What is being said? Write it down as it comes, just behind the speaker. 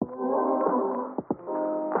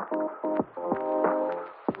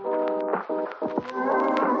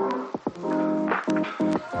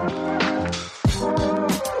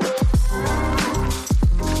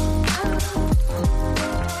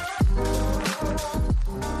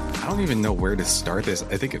don't even know where to start this.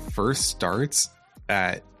 I think it first starts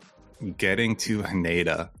at getting to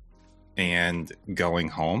Haneda and going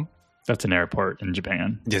home. That's an airport in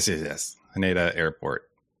Japan. Yes, it is. Haneda Airport.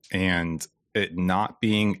 And it not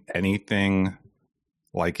being anything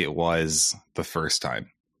like it was the first time.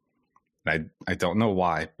 I don't know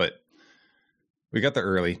why, but we got there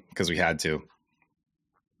early because we had to.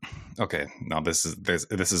 Okay, no, this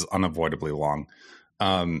is unavoidably long.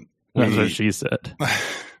 That's what she said.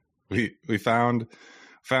 We found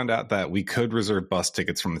out that we could reserve bus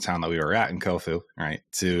tickets from the town that we were at in Kofu, right,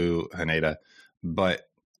 to Haneda, but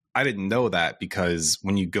I didn't know that because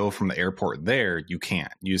when you go from the airport there, you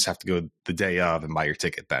can't. You just have to go the day of and buy your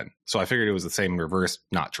ticket then. So I figured it was the same in reverse.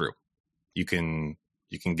 Not true. You can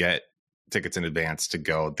get tickets in advance to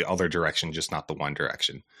go the other direction, just not the one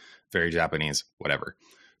direction. Very Japanese, whatever.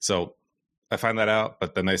 So I find that out,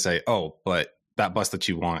 but then they say, oh, but that bus that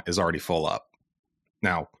you want is already full up.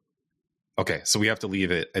 Now, okay, so we have to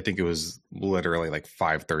leave it. I think it was literally like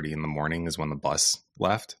 5:30 in the morning is when the bus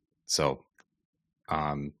left. So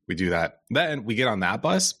we do that. Then we get on that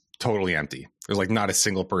bus, totally empty. There's like not a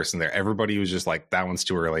single person there. Everybody was just like, that one's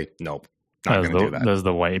too early. Nope. Not going to do that. That's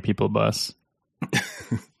the white people bus.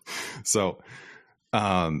 So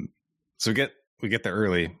we get there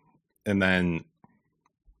early, and then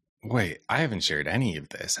wait, I haven't shared any of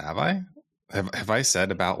this, have I? Have I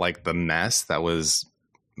said about like the mess that was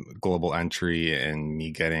Global Entry and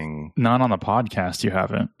me getting... Not on the podcast, you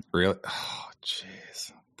haven't. Really? Oh,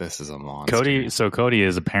 jeez. This is a monster. Cody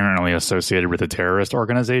is apparently associated with a terrorist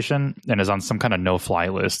organization and is on some kind of no-fly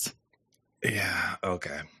list. Yeah,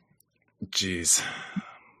 okay. Jeez.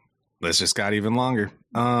 This just got even longer.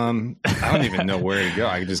 I don't even know where to go.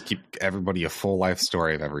 I can just keep everybody a full life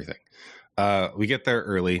story of everything. We get there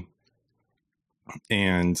early,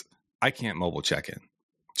 and I can't mobile check in.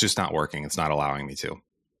 It's just not working. It's not allowing me to.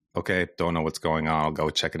 Okay, don't know what's going on. I'll go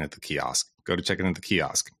check in at the kiosk. Go to check in at the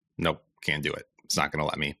kiosk. Nope, can't do it. It's not going to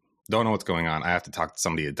let me. Don't know what's going on. I have to talk to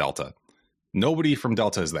somebody at Delta. Nobody from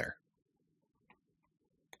Delta is there.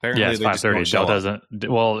 Apparently, yeah, it's 5:30. Delta doesn't.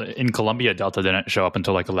 Well, in Colombia, Delta didn't show up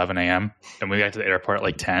until like 11 a.m. and we got to the airport at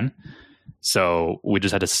like 10. So we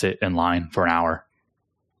just had to sit in line for an hour.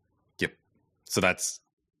 Yep. So that's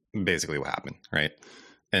basically what happened, right?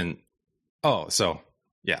 And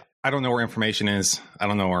yeah, I don't know where information is. I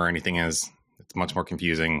don't know where anything is. It's much more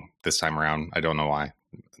confusing this time around. I don't know why,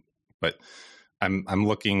 but I'm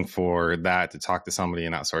looking for that to talk to somebody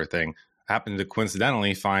and that sort of thing. I happened to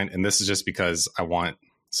coincidentally find, and this is just because I want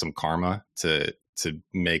some karma to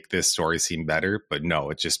make this story seem better, but no,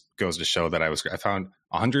 it just goes to show that I found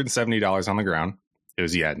 $170 on the ground. It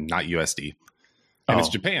was not USD, and it's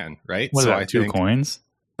Japan, right? What is that, 2 coins?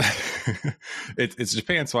 It's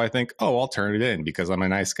Japan, so I think, I'll turn it in because I'm a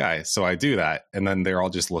nice guy. So I do that, and then they're all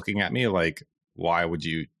just looking at me like, why would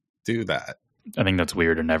you do that? I think that's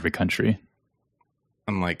weird in every country.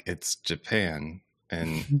 I'm like, it's Japan,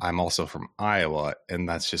 and I'm also from Iowa, and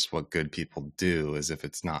that's just what good people do, is if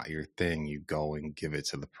it's not your thing, you go and give it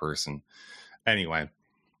to the person. Anyway,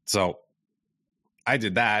 so I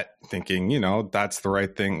did that thinking, that's the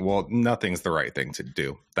right thing. Well, nothing's the right thing to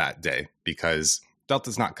do that day because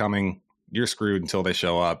Delta's not coming. You're screwed until they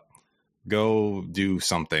show up. Go do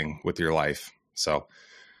something with your life. So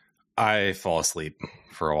I fall asleep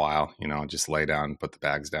for a while, just lay down, put the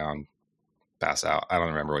bags down, pass out. I don't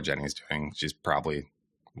remember what Jenny's doing. She's probably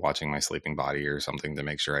watching my sleeping body or something to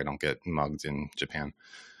make sure I don't get mugged in Japan.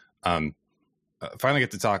 Finally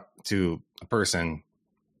get to talk to a person.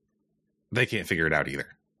 They can't figure it out either.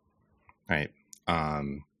 Right.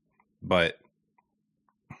 But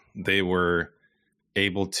they were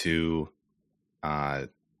able to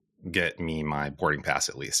get me my boarding pass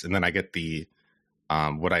at least. And then I get the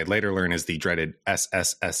what I later learn is the dreaded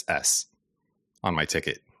SSSS on my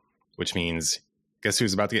ticket, which means guess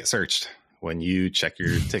who's about to get searched when you check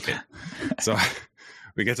your ticket. So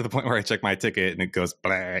we get to the point where I check my ticket and it goes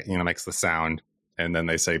blah, makes the sound, and then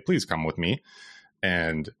they say, please come with me.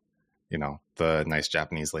 And the nice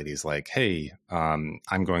Japanese lady's like, hey, I'm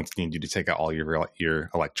going to need you to take out all your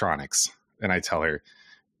electronics. And I tell her,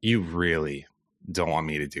 you really don't want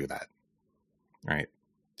me to do that. Right.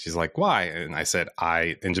 She's like, why? And I said,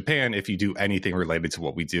 in Japan, if you do anything related to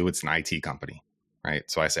what we do, it's an IT company. Right.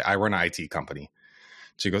 So I say, I run an IT company.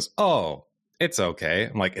 She goes, oh, it's okay.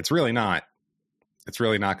 I'm like, it's really not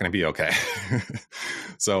going to be okay.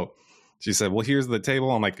 So she said, well, here's the table.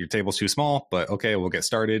 I'm like, your table's too small, but okay, we'll get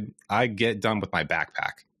started. I get done with my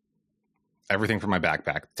backpack, everything from my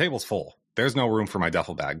backpack. The table's full. There's no room for my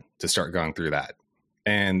duffel bag to start going through that.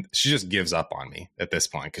 And she just gives up on me at this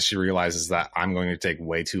point because she realizes that I'm going to take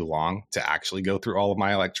way too long to actually go through all of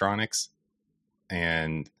my electronics.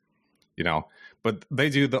 And, but they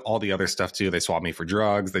do all the other stuff too. They swab me for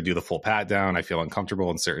drugs. They do the full pat down. I feel uncomfortable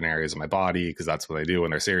in certain areas of my body because that's what they do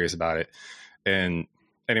when they're serious about it. And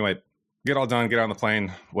anyway, get all done, get on the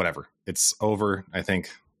plane, whatever. It's over, I think.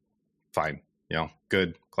 Fine.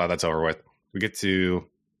 Good. Glad that's over with. We get to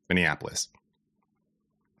Minneapolis.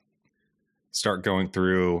 Start going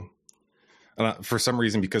through for some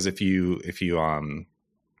reason, because if you're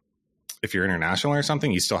international or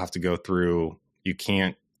something, you still have to go through.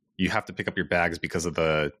 You have to pick up your bags because of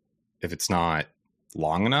if it's not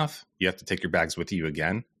long enough, you have to take your bags with you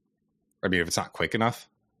again. I mean, if it's not quick enough,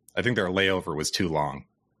 I think their layover was too long.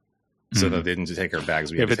 So that they didn't take our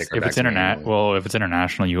bags. If it's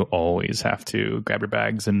international, you always have to grab your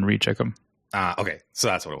bags and recheck them. Okay. So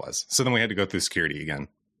that's what it was. So then we had to go through security again.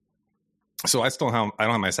 So I don't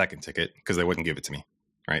have my second ticket because they wouldn't give it to me.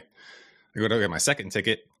 Right. I go to get my second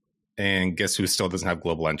ticket, and guess who still doesn't have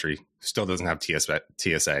global entry? Still doesn't have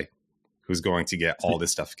TSA, who's going to get all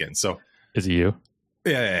this stuff again. So is it you?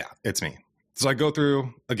 Yeah. It's me. So I go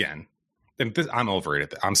through again, and I'm over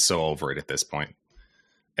it. I'm so over it at this point.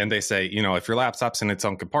 And they say, if your laptop's in its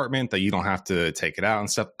own compartment, that you don't have to take it out and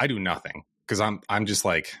stuff. I do nothing because I'm just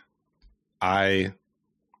like, I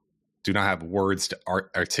do not have words to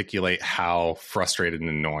articulate how frustrated and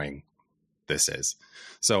annoying this is.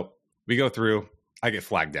 So we go through, I get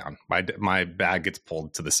flagged down. My bag gets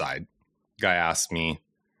pulled to the side. Guy asks me,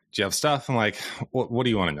 do you have stuff? I'm like, what do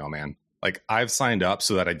you want to know, man? Like, I've signed up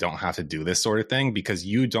so that I don't have to do this sort of thing because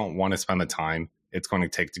you don't want to spend the time it's going to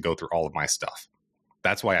take to go through all of my stuff.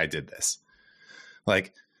 That's why I did this.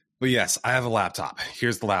 Like, but yes, I have a laptop.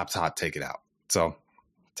 Here's the laptop. Take it out. So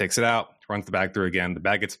takes it out, runs the bag through again. The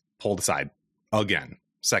bag gets pulled aside again,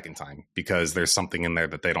 second time, because there's something in there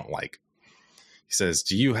that they don't like. He says,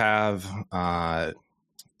 do you have nail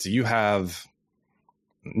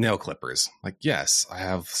clippers? Like, yes, I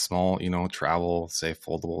have small, travel safe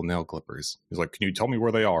foldable nail clippers. He's like, can you tell me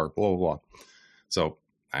where they are? Blah, blah, blah. So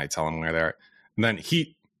I tell him where they are. And then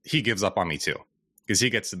he gives up on me too. Because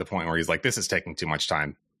he gets to the point where he's like, this is taking too much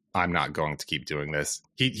time. I'm not going to keep doing this.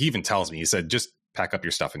 He even tells me, he said, just pack up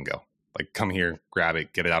your stuff and go. Like, come here, grab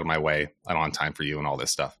it, get it out of my way. I don't have time for you and all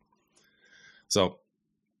this stuff. So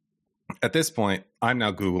at this point, I'm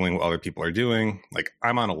now Googling what other people are doing. Like,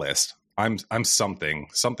 I'm on a list. I'm something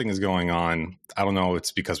is going on. I don't know.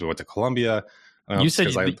 It's because we went to Colombia. I don't know, you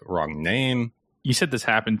said I have the wrong name. You said this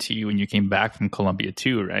happened to you when you came back from Colombia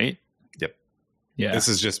too, right? Yep. Yeah. This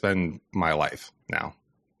has just been my life now.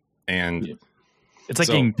 And it's like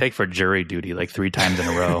getting picked for jury duty like 3 times in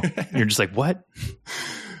a row. You're just like, what?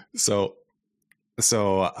 So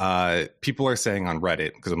people are saying on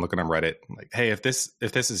Reddit, because I'm looking on Reddit, like, hey, if this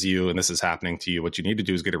is you and this is happening to you, what you need to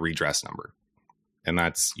do is get a redress number. And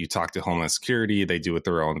that's, you talk to Homeland Security, they do a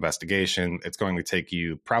thorough investigation. It's going to take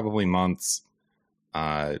you probably months.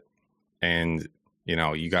 And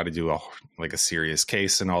you got to do a serious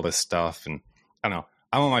case and all this stuff. And I don't know,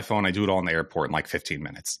 I'm on my phone. I do it all in the airport in like 15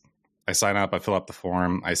 minutes. I sign up, I fill up the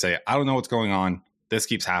form. I say, I don't know what's going on. This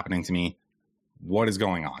keeps happening to me. What is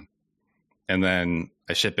going on? And then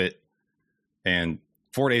I ship it. And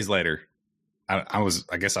 4 days later, I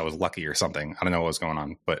guess I was lucky or something. I don't know what was going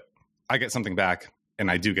on, but I get something back and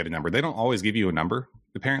I do get a number. They don't always give you a number.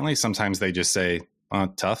 Apparently, sometimes they just say,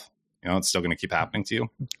 tough. It's still going to keep happening to you.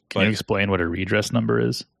 Can you explain what a redress number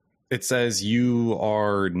is? It says you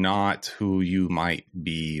are not who you might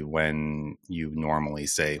be when you normally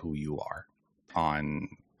say who you are on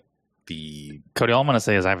the... Cody, all I'm going to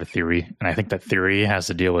say is I have a theory, and I think that theory has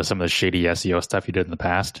to deal with some of the shady SEO stuff you did in the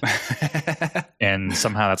past. And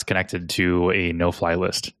somehow that's connected to a no-fly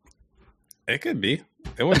list. It could be.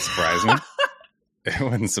 It wouldn't surprise me. It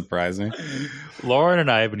wouldn't surprise me. Lauren and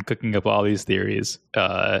I have been cooking up all these theories.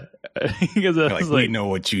 Because we know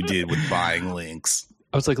what you did with buying links.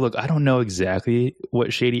 I was like, look, I don't know exactly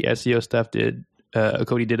what shady SEO stuff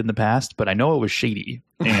Cody did in the past, but I know it was shady.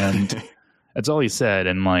 And that's all he said.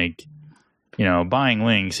 And buying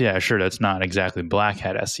links, yeah, sure, that's not exactly black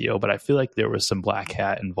hat SEO, but I feel like there was some black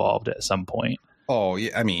hat involved at some point. Oh,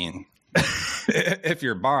 yeah. I mean, if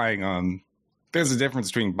you're buying there's a difference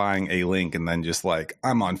between buying a link and then just like,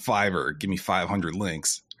 I'm on Fiverr, give me 500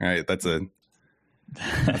 links. Right? That's a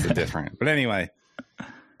different. But anyway,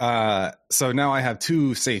 so now I have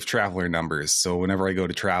 2 safe traveler numbers. So whenever I go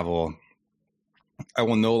to travel, I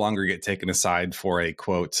will no longer get taken aside for a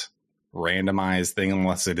quote randomized thing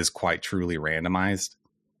unless it is quite truly randomized.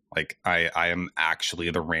 Like I am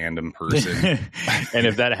actually the random person. And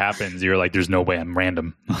if that happens, you're like, there's no way I'm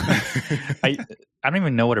random. I don't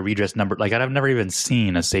even know what a redress number, like I've never even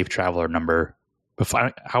seen a safe traveler number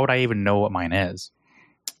before. How would I even know what mine is?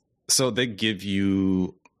 So they give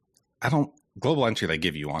you, global entry, they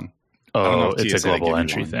give you one. Oh, it's a global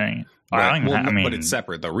entry thing. Right. But it's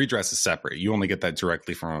separate. The redress is separate. You only get that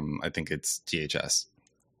directly from, I think it's DHS.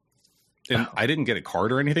 And I didn't get a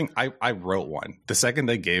card or anything. I wrote one. The second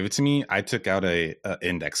they gave it to me, I took out a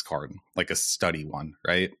index card, like a study one,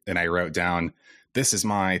 right? And I wrote down, this is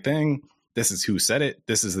my thing. This is who said it.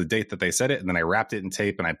 This is the date that they said it. And then I wrapped it in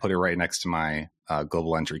tape and I put it right next to my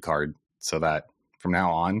global entry card, so that from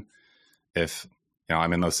now on, if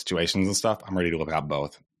I'm in those situations and stuff, I'm ready to look out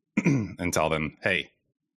both and tell them, hey,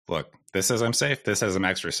 look, this says I'm safe. This says I'm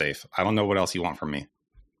extra safe. I don't know what else you want from me.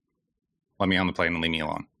 Let me on the plane and leave me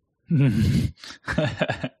alone.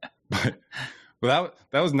 But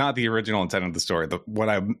that was not the original intent of the story. What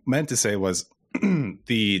I meant to say was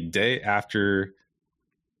the day after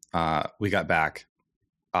we got back,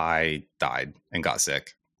 I died and got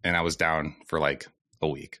sick, and I was down for like a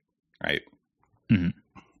week, right? Mm-hmm.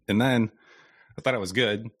 And then I thought it was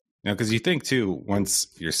good, because you think too, once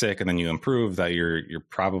you're sick and then you improve, that you're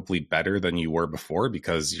probably better than you were before,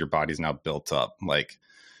 because your body's now built up like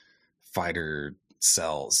fighter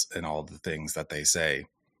cells and all the things that they say.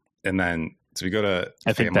 And then so we go to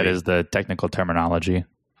I think that is the technical terminology.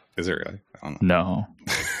 Is it really? I don't know.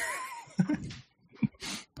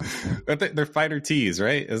 No. They're fighter T's,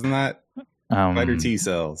 right? Isn't that fighter T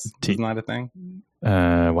cells? Isn't that a thing?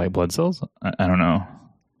 White blood cells? I don't know.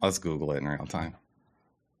 Let's Google it in real time.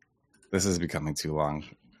 This is becoming too long.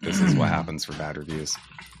 This is what happens for bad reviews.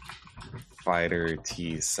 Fighter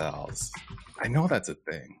T cells. I know that's a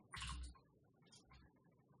thing.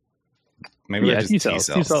 Maybe yeah, T cells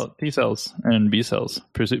and B cells.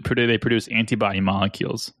 They produce antibody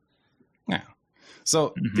molecules. Yeah.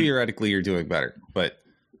 So theoretically, you're doing better. But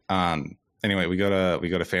anyway, we go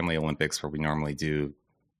to Family Olympics, where we normally do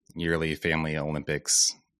yearly Family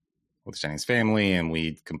Olympics with Jenny's family, and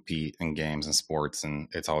we compete in games and sports, and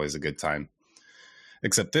it's always a good time.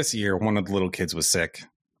 Except this year, one of the little kids was sick,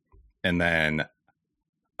 and then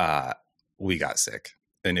we got sick,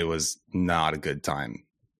 and it was not a good time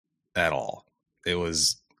at all. It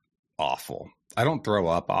was awful. I don't throw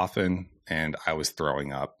up often, and I was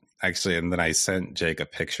throwing up actually. And then I sent Jake a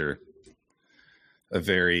picture, a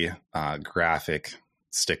very graphic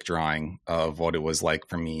stick drawing of what it was like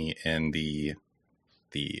for me in the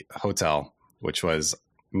hotel, which was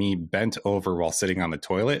me bent over while sitting on the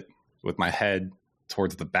toilet with my head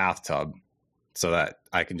towards the bathtub, so that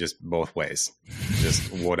I can just both ways,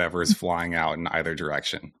 just whatever is flying out in either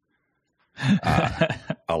direction,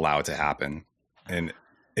 allow it to happen. And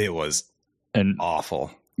it was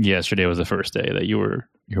awful. Yesterday was the first day that you were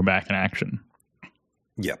back in action.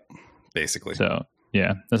 Yep, basically. So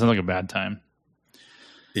yeah, that sounds like a bad time.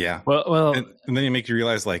 Yeah. Well, and then you make you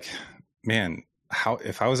realize, like, man, how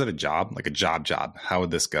if I was at a job, like a job, how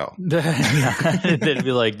would this go? They'd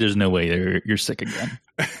be like, "There's no way you're sick again."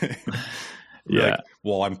 Yeah. Like,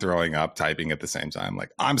 well, I'm throwing up, typing at the same time.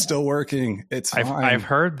 Like, I'm still working. It's fine. I've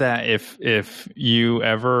heard that if you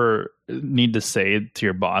ever need to say to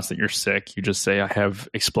your boss that you're sick, you just say, "I have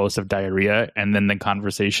explosive diarrhea," and then the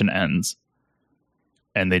conversation ends,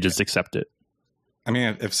 and they just accept it. I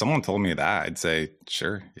mean, if someone told me that, I'd say,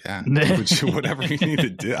 "Sure, yeah, whatever you need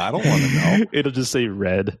to do." I don't want to know. It'll just say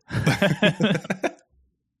red.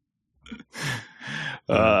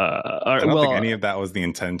 I don't think any of that was the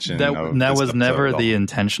intention. That was never the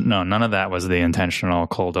intention. No, none of that was the intentional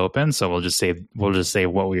cold open. So we'll just say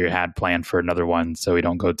what we had planned for another one, so we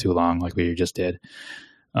don't go too long like we just did.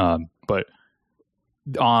 But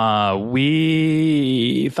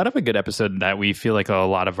we thought of a good episode that we feel like a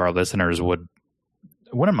lot of our listeners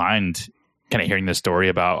wouldn't mind kind of hearing this story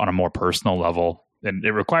about on a more personal level. And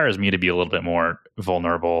it requires me to be a little bit more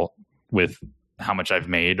vulnerable with how much I've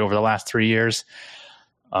made over the last 3 years.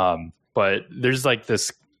 But there's like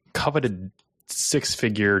this coveted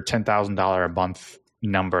 6-figure, $10,000 a month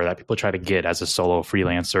number that people try to get as a solo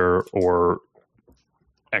freelancer or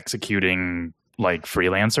executing like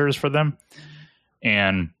freelancers for them.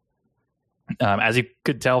 And as you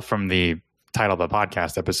could tell from the title of the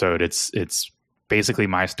podcast episode, it's basically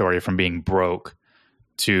my story from being broke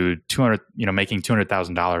to making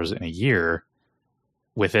 $200,000 in a year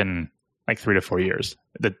within like 3 to 4 years.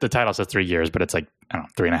 The title says 3 years, but it's like, I don't know,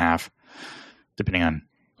 3.5, depending on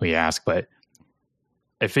who you ask. But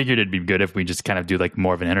I figured it'd be good if we just kind of do like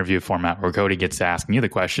more of an interview format where Cody gets to ask me the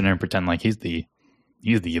question and pretend like he's the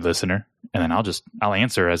listener. And then I'll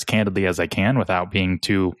answer as candidly as I can without being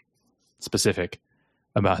too specific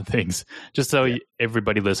about things, just so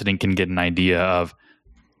everybody listening can get an idea of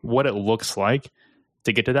what it looks like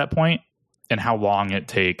to get to that point and how long it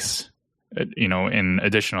takes, and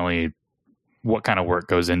additionally, what kind of work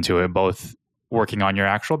goes into it, both working on your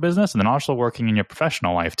actual business and then also working in your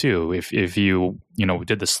professional life too. If you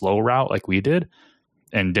did the slow route like we did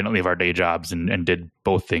and didn't leave our day jobs and did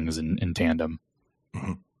both things in tandem.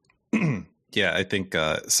 Mm-hmm. Yeah, I think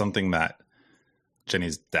something that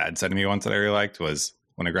Jenny's dad said to me once that I really liked was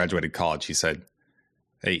when I graduated college, he said,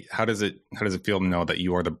 "Hey, how does it feel to know that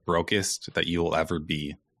you are the brokest that you will ever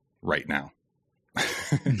be right now?"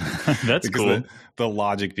 That's cool. The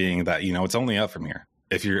logic being that, it's only up from here.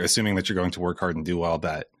 If you're assuming that you're going to work hard and do well,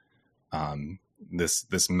 that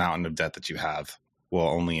this mountain of debt that you have will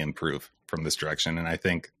only improve from this direction. And I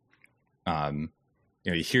think,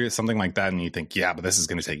 you hear something like that and you think, yeah, but this is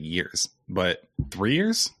going to take years. But 3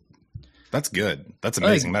 years, that's good. That's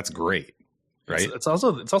amazing. That's great. Right. It's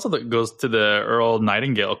also that goes to the Earl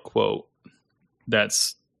Nightingale quote.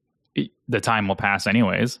 That's the time will pass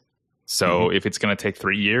anyways. So if it's going to take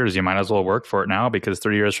 3 years, you might as well work for it now, because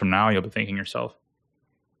 3 years from now, you'll be thanking yourself.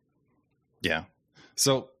 Yeah.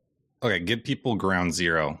 So, okay, give people ground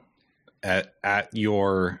zero at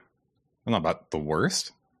your, I don't know about the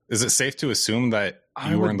worst. Is it safe to assume that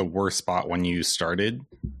you were in the worst spot when you started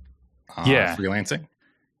freelancing?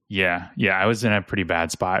 Yeah. I was in a pretty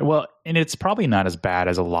bad spot. Well, and it's probably not as bad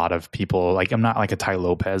as a lot of people. Like, I'm not like a Ty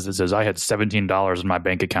Lopez that says I had $17 in my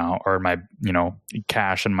bank account or my,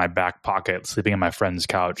 cash in my back pocket, sleeping on my friend's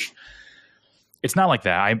couch. It's not like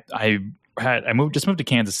that. I moved to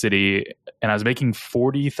Kansas City, and I was making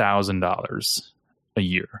 $40,000 a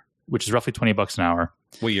year, which is roughly $20 an hour.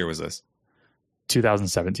 What year was this?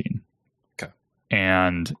 2017. Okay.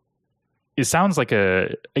 And it sounds like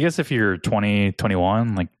I guess if you're 20,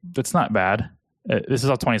 21, like, that's not bad. This is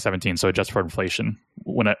all 2017, so adjust for inflation.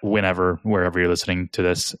 Whenever, wherever you're listening to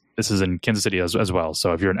this, this is in Kansas City as well.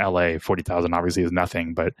 So if you're in LA, 40,000 obviously is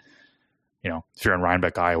nothing, but if you're in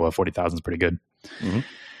Rhinebeck, Iowa, 40,000 is pretty good. Mm-hmm.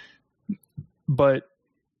 But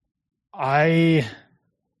I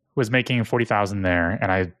was making 40,000 there,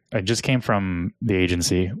 and I just came from the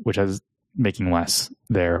agency, which I was making less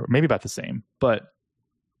there, maybe about the same. But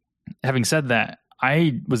having said that,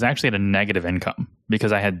 I was actually at a negative income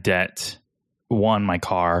because I had debt. One, my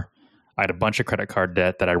car. I had a bunch of credit card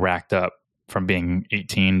debt that I racked up from being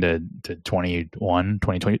 18 to 21,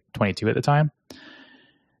 22 at the time.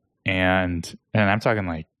 And I'm talking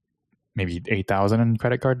like maybe 8,000 in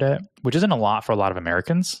credit card debt, which isn't a lot for a lot of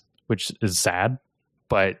Americans, which is sad.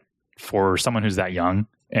 But for someone who's that young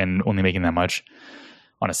and only making that much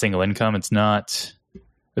on a single income, it's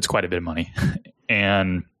quite a bit of money.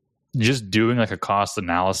 And just doing like a cost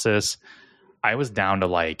analysis, I was down to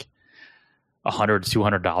like $100 to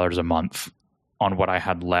 $200 a month on what I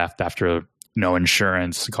had left after no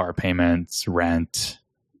insurance, car payments, rent,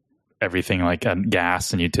 everything like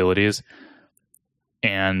gas and utilities.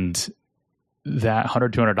 And that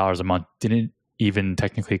 $100, $200 a month didn't even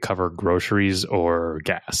technically cover groceries or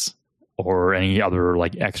gas or any other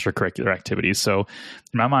like extracurricular activities. So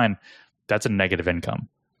in my mind, that's a negative income.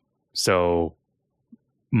 So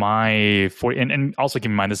and also keep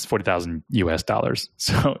in mind, this is 40,000 US dollars.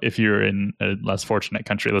 So if you're in a less fortunate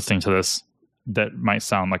country listening to this, that might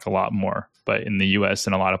sound like a lot more, but in the US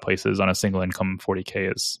and a lot of places on a single income,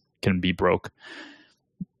 40K can be broke.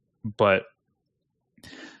 But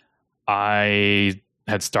I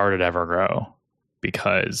had started Evergrow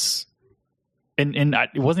because, and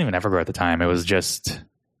it wasn't even Evergrow at the time. It was just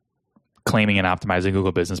claiming and optimizing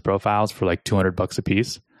Google business profiles for like $200 a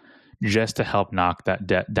piece, just to help knock that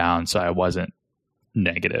debt down so I wasn't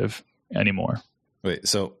negative anymore. Wait,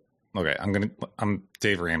 so, okay, I'm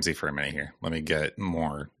Dave Ramsey for a minute here. Let me get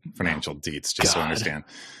more financial deets just so I understand.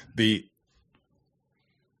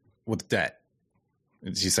 With debt,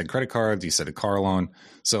 you said credit cards, you said a car loan.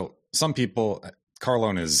 So some people, car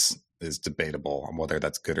loan is debatable on whether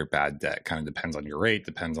that's good or bad debt. Kind of depends on your rate,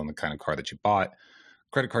 depends on the kind of car that you bought.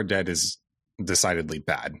 Credit card debt is decidedly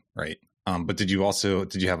bad, right? But did you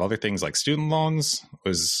have other things like student loans?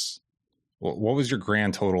 What was your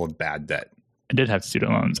grand total of bad debt? I did have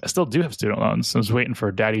student loans. I still do have student loans. I was waiting for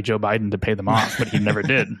Daddy Joe Biden to pay them off, but he never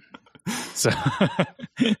did. So,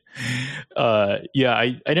 I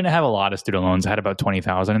didn't have a lot of student loans. I had about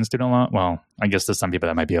 20,000 in student loan. Well, I guess to some people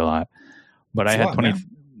that might be a lot, but I had 20.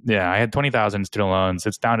 Yeah, I had 20,000 in student loans.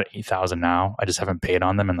 It's down to 8,000 now. I just haven't paid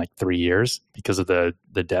on them in like 3 years because of the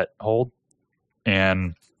debt hold.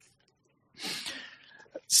 And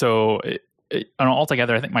so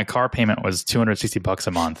altogether, I think my car payment was $260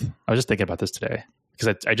 a month. I was just thinking about this today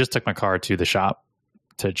because I just took my car to the shop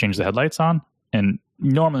to change the headlights on. And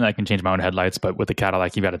normally I can change my own headlights, but with the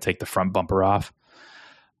Cadillac, you got to take the front bumper off.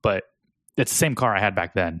 But it's the same car I had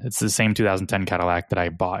back then. It's the same 2010 Cadillac that I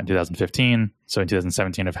bought in 2015. So in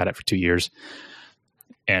 2017, I've had it for 2 years,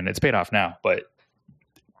 and it's paid off now. But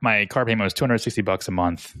my car payment was $260 a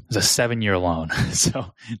month. It's a 7-year loan.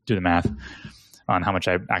 So do the math on how much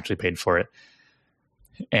I actually paid for it.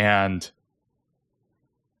 And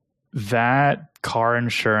that car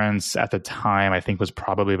insurance at the time, I think, was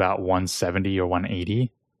probably about $170 or $180.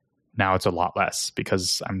 Now it's a lot less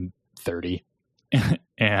because I'm 30.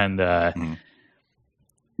 And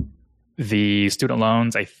the student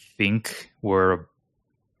loans, I think, were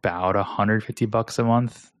about $150 a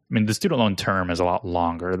month. I mean, the student loan term is a lot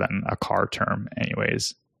longer than a car term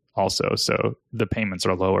anyways, also. So the payments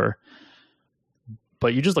are lower.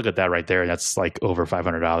 But you just look at that right there, that's like over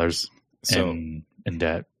 $500 in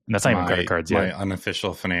debt. And that's not even credit cards yet. My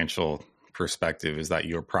unofficial financial perspective is that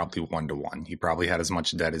you're probably 1-to-1. You probably had as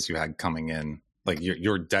much debt as you had coming in. Like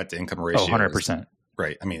your debt to income ratio. 100%.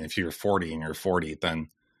 Right. I mean, if you're 40 and you're 40, then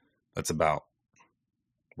that's about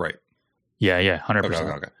right. Yeah,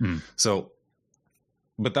 100%. Okay. So,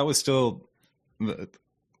 but that was still.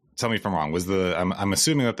 Tell me if I'm wrong. I'm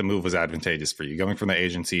assuming that the move was advantageous for you, going from the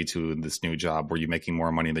agency to this new job. Were you making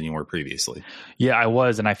more money than you were previously? Yeah, I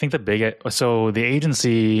was, and I think so the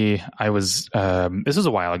agency I was. This was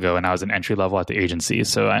a while ago, and I was an entry level at the agency,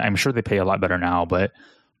 so I'm sure they pay a lot better now. But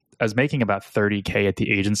I was making about $30K at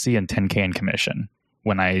the agency and $10K in commission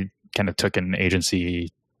when I kind of took an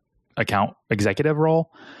agency account executive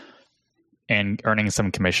role and earning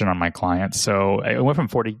some commission on my clients. So I went from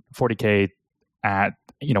 40K at,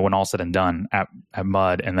 when all said and done at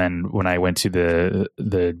Mudd. And then when I went to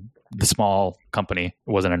the small company,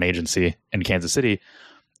 it wasn't an agency in Kansas City,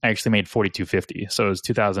 I actually made $4,250. So it was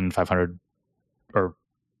 $2,500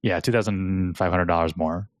 $2,500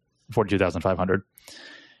 more, $42,500.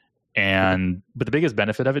 But the biggest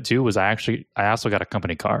benefit of it too was I also got a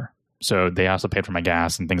company car. So they also paid for my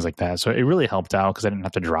gas and things like that. So it really helped out because I didn't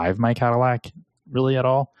have to drive my Cadillac really at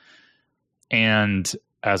all. And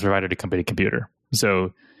I was provided a company computer.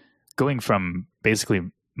 So going from basically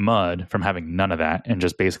Mudd, from having none of that and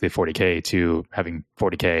just basically 40K to having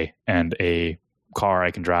 40K and a car I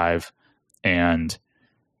can drive and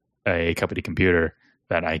a company computer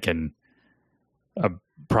that I can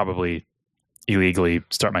probably illegally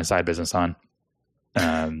start my side business on.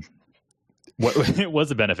 What it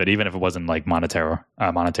was a benefit, even if it wasn't like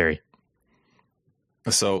monetary.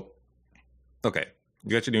 So, okay,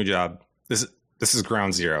 you got your new job. This is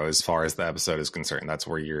ground zero as far as the episode is concerned. That's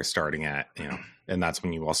where you're starting at, and that's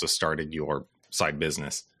when you also started your side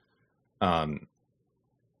business. From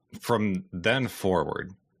then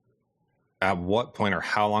forward, at what point or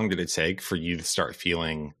how long did it take for you to start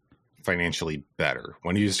feeling financially better?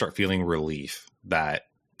 When did you start feeling relief that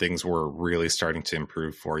things were really starting to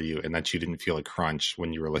improve for you and that you didn't feel a crunch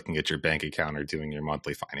when you were looking at your bank account or doing your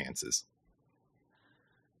monthly finances?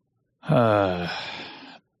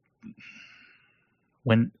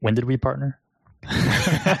 When did we partner?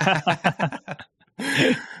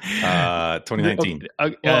 2019.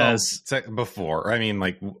 Yes. Before. I mean,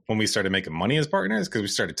 like when we started making money as partners, because we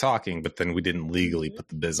started talking, but then we didn't legally put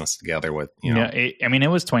the business together with, Yeah, it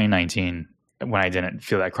was 2019 when I didn't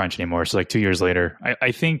feel that crunch anymore. So like 2 years later,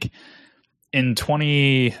 I think in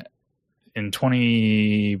 20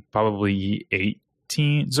 probably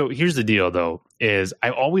 18. So here's the deal though, is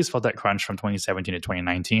I always felt that crunch from 2017 to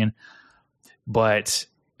 2019, but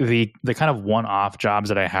the kind of one-off jobs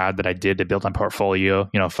that I had that I did to build my portfolio,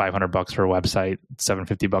 $500 for a website,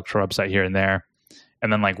 $750 for a website here and there.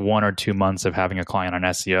 And then like 1 or 2 months of having a client on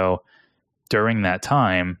SEO during that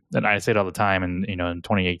time. And I say it all the time. And, in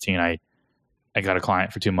 2018, I got a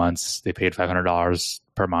client for 2 months. They paid $500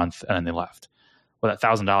 per month and then they left. Well, that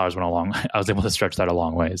 $1,000 went along. I was able to stretch that a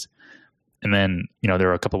long ways. And then, there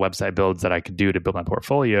were a couple of website builds that I could do to build my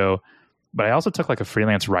portfolio. But I also took like a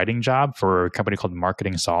freelance writing job for a company called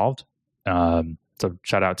Marketing Solved. So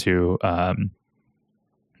shout out to, oh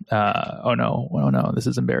no, this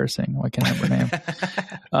is embarrassing. Why can't I remember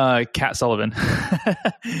her name? Kat Sullivan.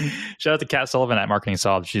 Shout out to Kat Sullivan at Marketing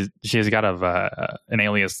Solved. She's got an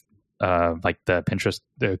alias like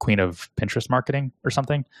the queen of Pinterest marketing or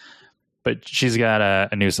something. But she's got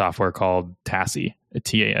a new software called Tassi,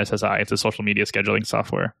 TASSI. It's a social media scheduling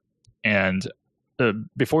software. And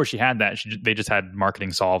before she had that, they just had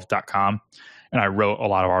marketingsolved.com. And I wrote a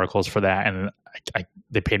lot of articles for that. And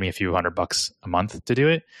they paid me a few $100 a month to do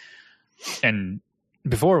it. And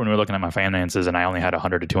before, when we were looking at my finances and I only had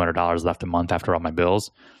 $100 to $200 left a month after all my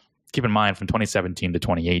bills, keep in mind from 2017 to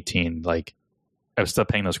 2018, like I was still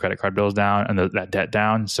paying those credit card bills down and that debt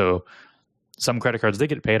down. So some credit cards did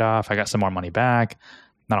get paid off. I got some more money back,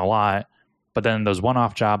 not a lot. But then those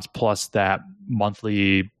one-off jobs plus that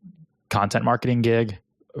monthly content marketing gig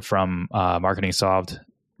from Marketing Solved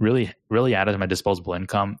really, really added to my disposable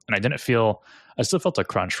income. And I still felt a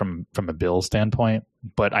crunch from a bill standpoint,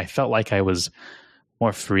 but I felt like I was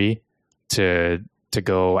more free to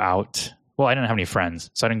go out. Well, I didn't have any friends,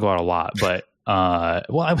 so I didn't go out a lot, but I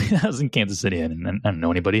was in Kansas City and I didn't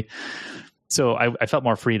know anybody. So I felt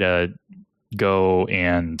more free to go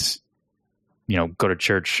and, go to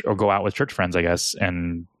church or go out with church friends, I guess,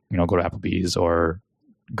 and, go to Applebee's or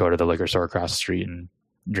go to the liquor store across the street and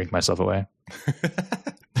drink myself away.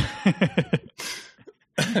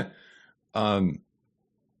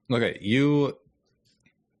 Okay, you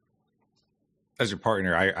as your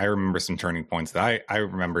partner, I remember some turning points that I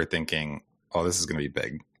remember thinking, oh, this is going to be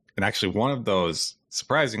big. And actually one of those,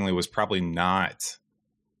 surprisingly, was probably not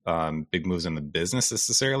big moves in the business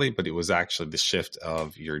necessarily, but it was actually the shift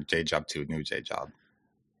of your day job to a new day job.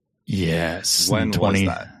 Yes. When was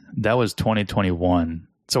that? That was 2021.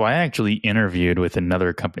 So I actually interviewed with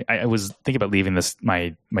another company. I was thinking about leaving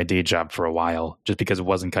my day job for a while just because it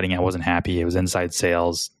wasn't cutting. I wasn't happy. It was inside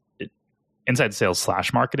sales. Inside sales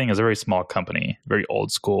 / marketing is a very small company, very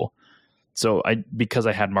old school. So because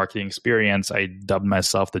I had marketing experience, I dubbed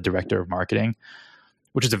myself the director of marketing,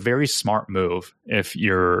 which is a very smart move if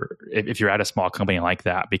you're at a small company like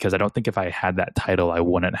that, because I don't think if I had that title, I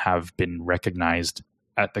wouldn't have been recognized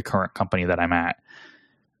at the current company that I'm at.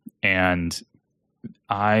 And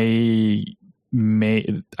I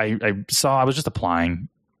was just applying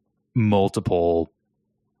multiple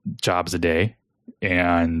jobs a day.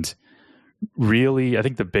 And really, I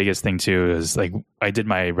think the biggest thing too is like I did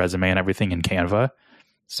my resume and everything in Canva.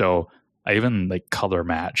 So I even like color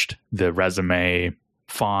matched the resume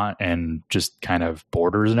font and just kind of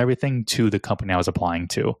borders and everything to the company I was applying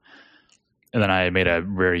to. And then I made a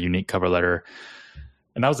very unique cover letter.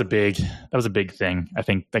 And that was a big thing. I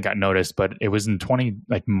think that got noticed, but it was in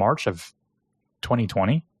March of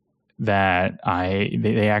 2020 that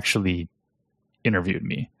they actually interviewed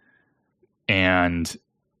me. And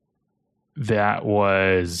that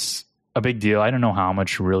was a big deal. I don't know how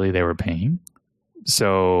much really they were paying.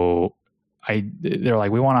 So they're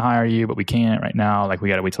like, we want to hire you, but we can't right now. Like we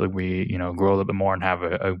got to wait till we, grow a little bit more and have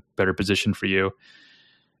a better position for you.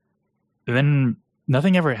 And then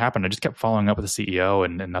nothing ever happened. I just kept following up with the CEO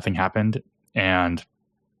and nothing happened. And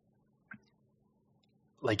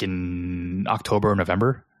like in October or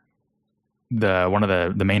November, one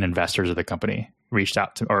of the main investors of the company reached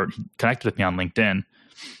out to or connected with me on LinkedIn.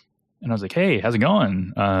 And I was like, hey, how's it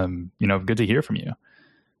going? Good to hear from you.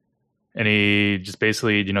 And he just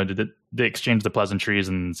basically, they exchanged the pleasantries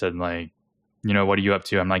and said like, what are you up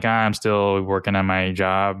to? I'm like, I'm still working on my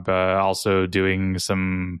job. Also doing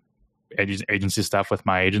some agency stuff with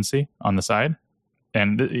my agency on the side.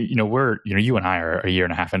 And, you and I are a year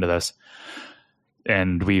and a half into this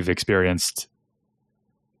and we've experienced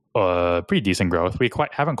pretty decent growth. We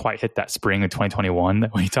haven't quite hit that spring of 2021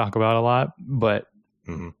 that we talk about a lot, but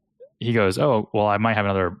he goes, oh, well, I might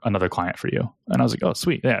have another client for you. And I was like, oh,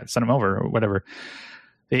 sweet. Yeah, send him over or whatever.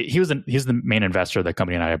 He's the main investor of the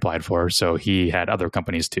company that I applied for. So he had other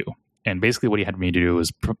companies too. And basically what he had me do was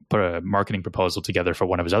put a marketing proposal together for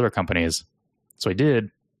one of his other companies. So I did.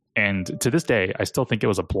 And to this day, I still think it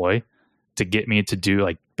was a ploy to get me to do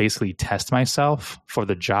basically test myself for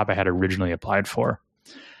the job I had originally applied for.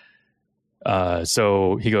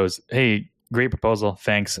 So he goes, hey, great proposal.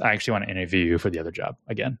 Thanks. I actually want to interview you for the other job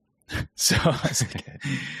again. So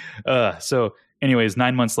anyways,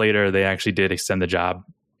 9 months later, they actually did extend the job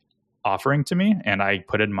offering to me. And I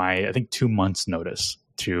put in my 2 months notice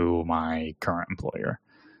to my current employer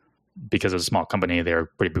because it was a small company. They were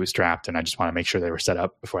pretty bootstrapped and I just want to make sure they were set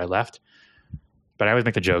up before I left. But I always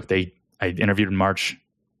make the joke. I interviewed in March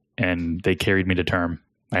and they carried me to term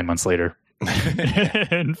 9 months later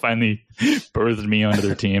and finally birthed me onto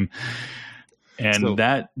their team. And so,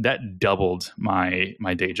 that doubled my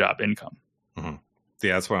day job income. Mm-hmm.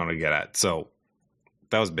 Yeah, that's what I want to get at. So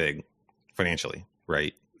that was big financially,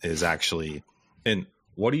 right? Is actually, and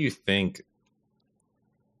what do you think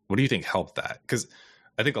helped that? Because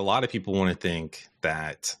I think a lot of people want to think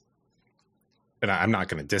that, and I'm not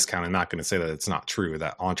going to discount, I'm not going to say that it's not true,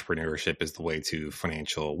 that entrepreneurship is the way to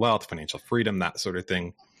financial wealth, financial freedom, that sort of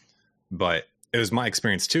thing. But it was my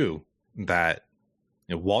experience too, that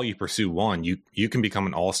while you pursue one, you can become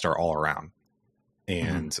an all-star all around.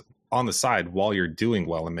 And on the side, while you're doing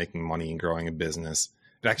well and making money and growing a business,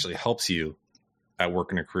 it actually helps you at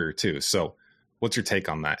work and a career too. So what's your take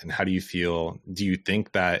on that? And how do you feel? Do you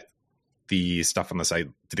think that the stuff on the site,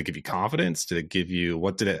 did it give you confidence? Did it give you,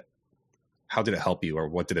 how did it help you, or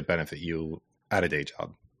what did it benefit you at a day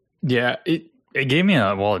job? Yeah, it gave me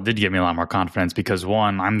it did give me a lot more confidence because,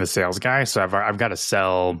 one, I'm the sales guy, so I've got to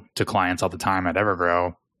sell to clients all the time at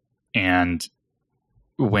Evergrow. And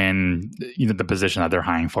when the position that they're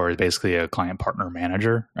hiring for is basically a client partner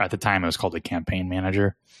manager. At the time, it was called a campaign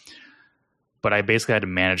manager. But I basically had to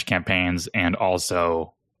manage campaigns and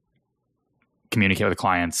also communicate with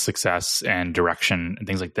clients' success and direction and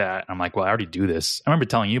things like that. And I'm like, well, I already do this. I remember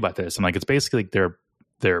telling you about this. I'm like, it's basically like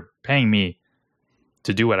they're paying me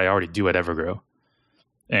to do what I already do at Evergrow.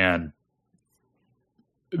 And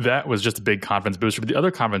that was just a big confidence booster. But the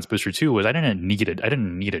other confidence booster too was I didn't need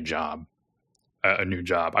a job, a new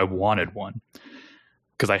job. I wanted one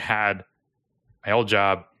because I had my old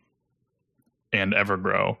job and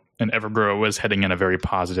Evergrow was heading in a very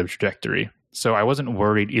positive trajectory. So I wasn't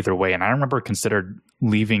worried either way. And I remember considered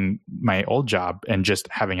leaving my old job and just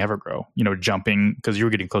having Evergrow, jumping, because you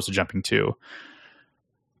were getting close to jumping too.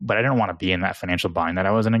 But I didn't want to be in that financial bind that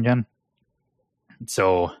I was in again.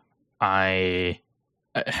 So I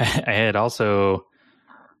had also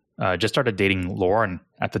just started dating Lauren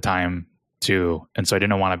at the time too. And so I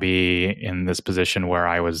didn't want to be in this position where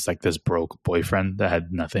I was like this broke boyfriend that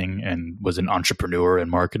had nothing and was an entrepreneur in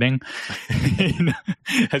marketing,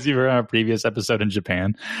 as you heard on a previous episode in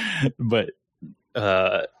Japan. But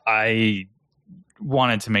I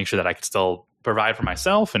wanted to make sure that I could still provide for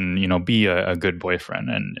myself and, be a good boyfriend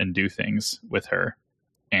and do things with her.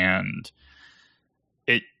 And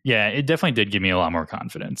it definitely did give me a lot more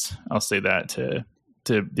confidence. I'll say that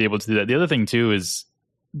to be able to do that. The other thing too is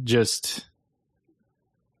just,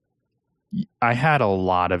 I had a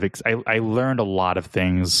lot of, I learned a lot of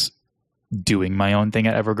things doing my own thing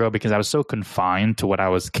at Evergrow because I was so confined to what I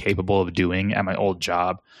was capable of doing at my old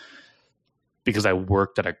job because I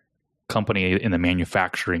worked at a company in the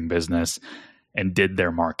manufacturing business and did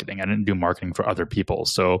their marketing. I didn't do marketing for other people.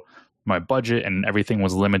 So my budget and everything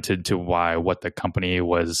was limited to what the company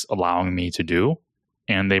was allowing me to do.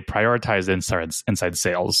 And they prioritized inside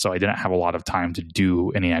sales. So I didn't have a lot of time to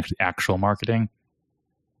do any actual marketing.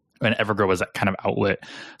 And Evergrow was that kind of outlet.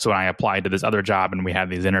 So when I applied to this other job and we had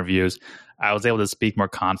these interviews, I was able to speak more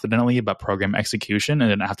confidently about program execution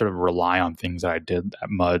and didn't have to rely on things that I did at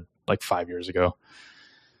Mud like 5 years ago.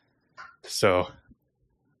 So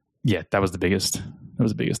yeah, that was the biggest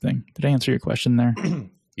thing. Did I answer your question there?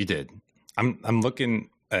 You did. I'm looking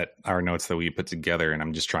at our notes that we put together and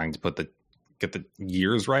I'm just trying to get the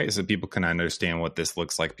years right so people can understand what this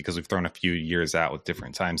looks like because we've thrown a few years out with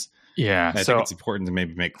different times. Yeah. And I think it's important to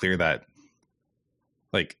maybe make clear that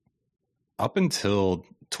like up until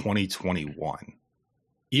 2021,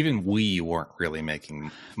 even we weren't really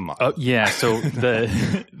making money. Oh yeah. So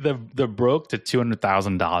the broke to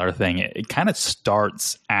 $200,000 thing, it kind of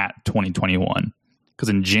starts at 2021 because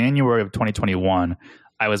in January of 2021,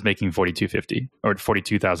 I was making $4,250 or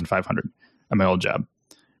 $42,500 at my old job.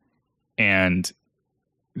 And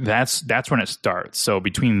that's when it starts. So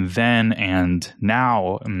between then and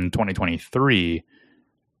now in 2023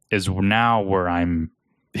 is now where I'm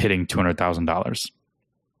hitting $200,000.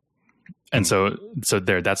 And so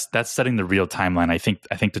that's setting the real timeline. I think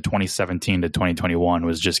the 2017 to 2021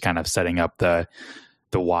 was just kind of setting up the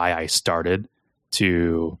why I started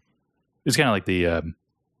to. It's kind of like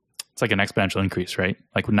it's like an exponential increase, right?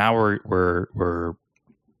 Like now we're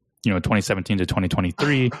 2017 to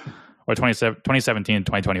 2023. Or 2017 and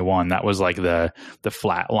 2021, that was like the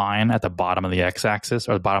flat line at the bottom of the x-axis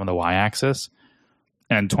or the bottom of the y-axis.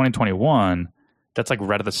 And 2021, that's like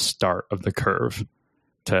right at the start of the curve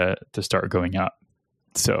to start going up.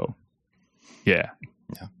 So, yeah.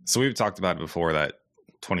 So we've talked about it before that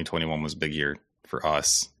 2021 was a big year for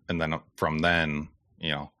us. And then from then,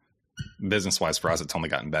 business-wise for us, it's only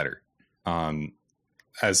gotten better.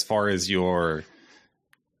 As far as your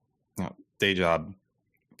day job,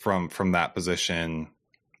 from that position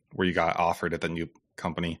where you got offered at the new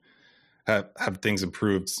company, have things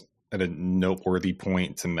improved at a noteworthy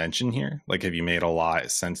point to mention here? Like, have you made a lot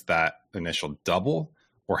since that initial double,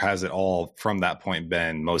 or has it all from that point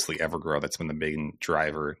been mostly Evergrow that's been the main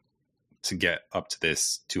driver to get up to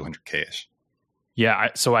this 200K-ish? Yeah.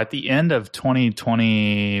 So at the end of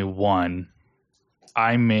 2021,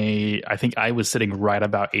 I think I was sitting right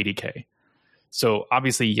about 80K. So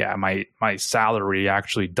obviously, yeah, my salary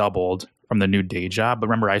actually doubled from the new day job. But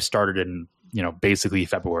remember, I started in, basically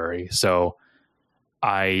February. So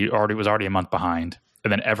I was already a month behind.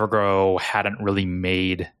 And then Evergrow hadn't really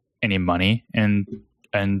made any money in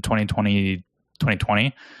 2020.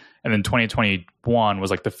 And then 2021 was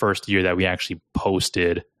like the first year that we actually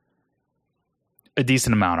posted a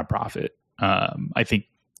decent amount of profit. I think,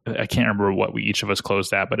 I can't remember what each of us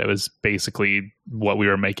closed at, but it was basically what we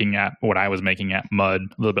were making at, what I was making at Mud,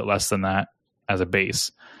 a little bit less than that as a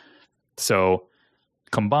base. So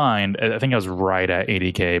combined, I think I was right at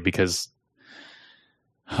 80K because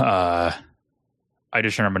I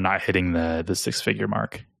just remember not hitting the 6-figure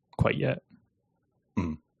mark quite yet.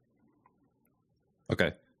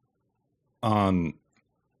 Okay.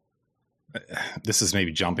 This is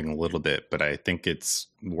maybe jumping a little bit, but I think it's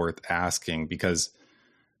worth asking because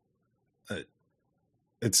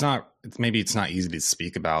it's not easy to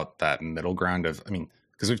speak about that middle ground of, I mean,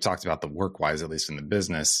 because we've talked about the work wise, at least in the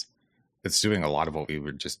business, it's doing a lot of what we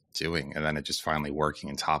were just doing and then it just finally working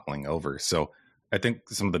and toppling over. So I think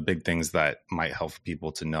some of the big things that might help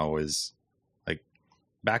people to know is, like,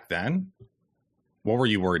 back then, what were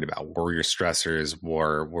you worried about? What were your stressors?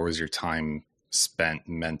 Where was your time spent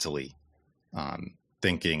mentally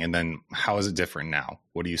thinking? And then how is it different now?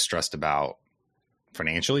 What are you stressed about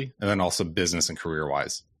financially? And then also business and career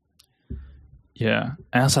wise? Yeah.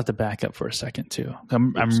 I also have to back up for a second too.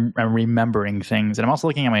 I'm remembering things, and I'm also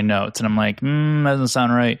looking at my notes and I'm like, that doesn't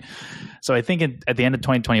sound right. So I think at the end of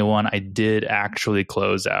 2021, I did actually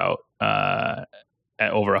close out at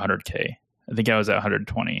over 100K. I think I was at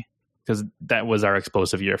 120 because that was our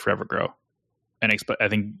explosive year for Evergrow. And I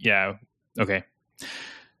think, yeah. Okay.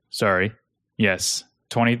 Sorry. Yes.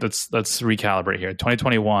 Let's recalibrate here.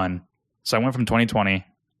 2021. So I went from 2020,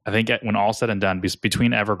 I think when all said and done,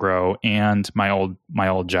 between Evergrow and my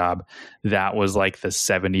old job, that was like the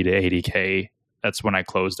 70 to 80K. That's when I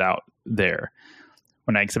closed out there.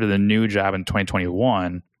 When I accepted the new job in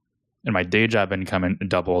 2021 and my day job income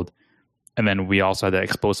doubled, and then we also had that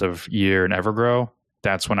explosive year in Evergrow,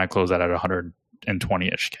 that's when I closed out at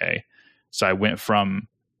 120-ish K. So I went from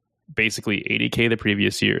basically 80K the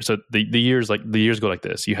previous year. So the years go like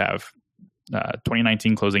this. You have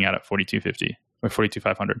 2019 closing out at 4250 or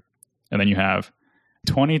 42,500. And then you have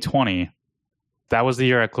 2020. That was the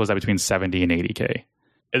year I closed out between 70 and 80K.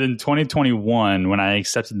 And then 2021, when I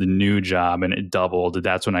accepted the new job and it doubled,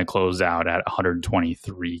 that's when I closed out at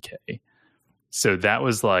 123K. So that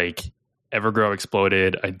was like Evergrow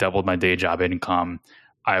exploded. I doubled my day job income.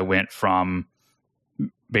 I went from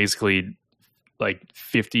basically like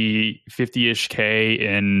 50-ish K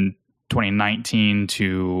in 2019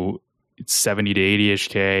 to 70 to 80-ish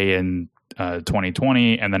K in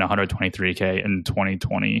 2020, and then 123K in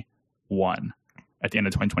 2021 at the end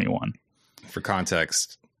of 2021. For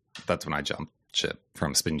context, that's when I jumped ship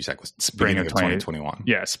from Spin Tech, was spring of 2021.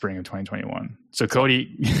 Yeah, spring of 2021. So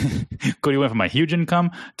Cody went from a huge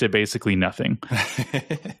income to basically nothing.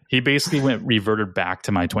 He basically reverted back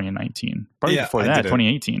to my 2019. Probably before that,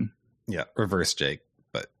 2018. Yeah, reverse Jake,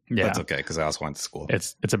 but that's okay because I also went to school.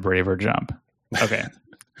 It's a braver jump. Okay.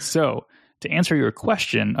 So to answer your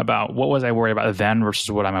question about what was I worried about then versus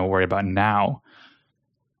what am I worried about now,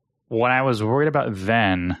 what I was worried about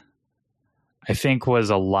then, I think, was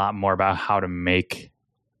a lot more about how to make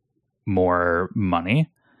more money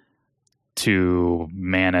to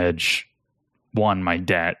manage, one, my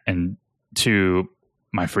debt, and two,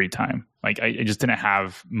 my free time. Like I just didn't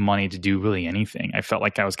have money to do really anything. I felt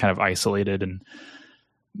like I was kind of isolated and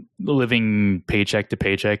living paycheck to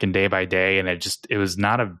paycheck and day by day. And it was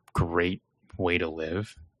not a great way to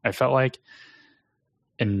live, I felt like.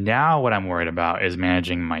 And now what I'm worried about is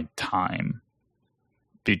managing my time,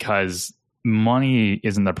 because money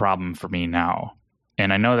isn't the problem for me now.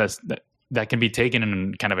 And I know that can be taken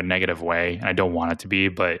in kind of a negative way, and I don't want it to be,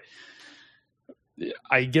 but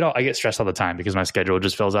I get stressed all the time because my schedule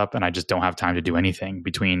just fills up and I just don't have time to do anything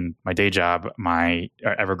between my day job, my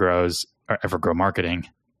Evergrow marketing,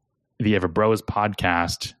 the Everbros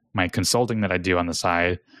podcast, my consulting that I do on the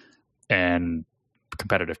side, and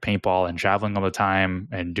competitive paintball and traveling all the time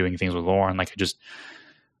and doing things with Lauren. Like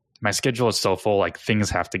my schedule is so full, like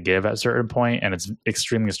things have to give at a certain point, and it's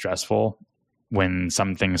extremely stressful when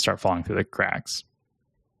some things start falling through the cracks.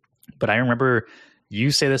 But I remember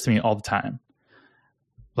you say this to me all the time.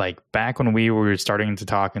 Like back when we were starting to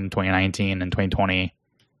talk in 2019 and 2020,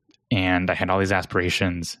 and I had all these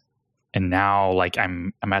aspirations, and now like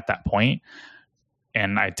I'm at that point,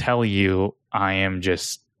 and I tell you, I am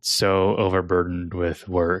just so overburdened with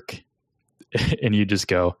work. And you just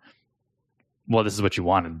go, well, this is what you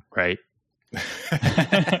wanted, right?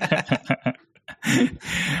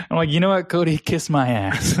 I'm like, you know what, Cody, kiss my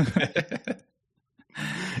ass.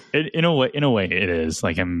 In a way, it is.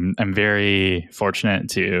 Like I'm very fortunate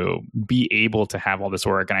to be able to have all this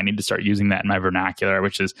work, and I need to start using that in my vernacular,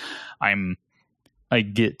 which is I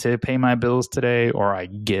get to pay my bills today, or I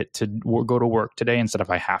get to go to work today instead of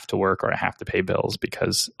I have to work or I have to pay bills,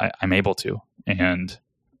 because I'm able to. And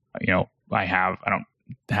don't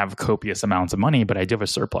have copious amounts of money, but I do have a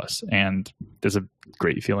surplus, and there's a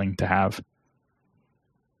great feeling to have.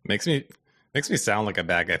 Makes me sound like a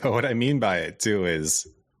bad guy, but what I mean by it too is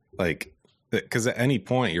like, because at any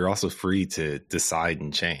point you're also free to decide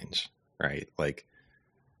and change, right? Like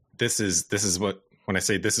this is what, when I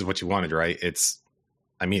say this is what you wanted, right?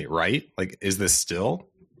 I mean it, right? Like, is this still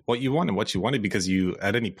what you wanted? Because you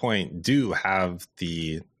at any point do have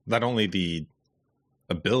not only the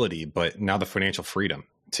ability, but now the financial freedom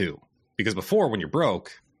too. Because before, when you're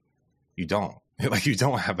broke, you don't. Like, you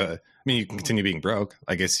don't have you can continue being broke.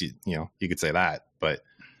 I guess you could say that, but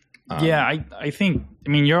yeah, I think,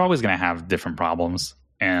 you're always going to have different problems.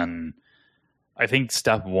 And I think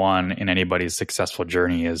step one in anybody's successful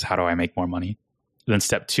journey is, how do I make more money? Then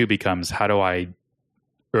step two becomes, how do I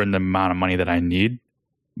earn the amount of money that I need,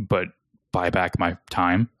 but buy back my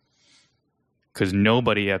time? Because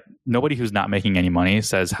nobody who's not making any money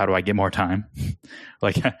says, how do I get more time?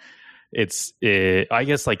 Like, I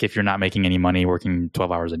guess, like, if you're not making any money working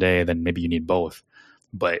 12 hours a day, then maybe you need both.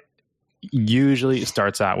 But usually it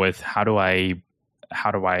starts out with, how do I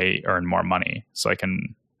earn more money so I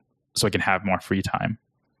can have more free time?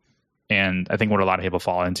 And I think what a lot of people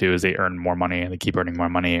fall into is they earn more money and they keep earning more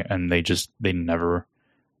money, and they never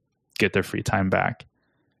get their free time back.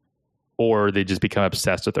 Or they just become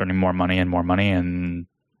obsessed with earning more money, and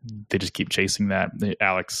they just keep chasing that.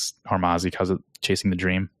 Alex Hormozzi calls it chasing the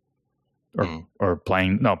dream. Or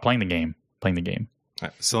playing the game.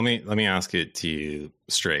 Right, so let me ask it to you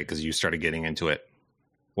straight, because you started getting into it.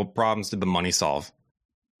 What problems did the money solve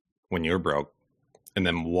when you were broke? And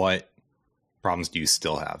then what problems do you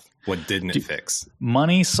still have? What didn't it fix?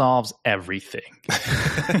 Money solves everything.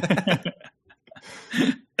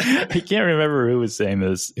 I can't remember who was saying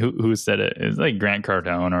this, who said it. It was like Grant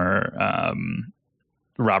Cardone or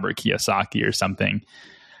Robert Kiyosaki or something.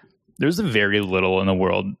 There's very little in the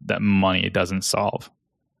world that money doesn't solve.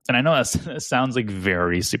 And I know that sounds like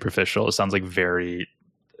very superficial. It sounds like very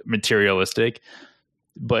materialistic.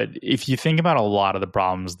 But if you think about a lot of the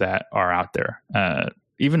problems that are out there,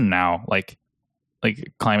 even now, like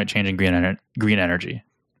climate change and green energy,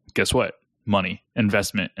 guess what? Money,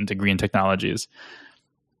 investment into green technologies,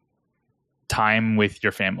 time with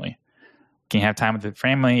your family. You can't have time with your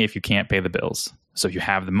family if you can't pay the bills. So if you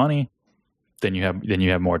have the money, then you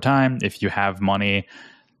have more time. If you have money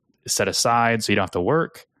set aside so you don't have to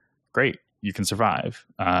work, great, you can survive.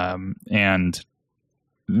 And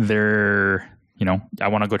I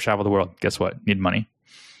want to go travel the world. Guess what? Need money.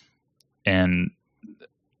 And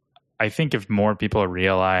I think if more people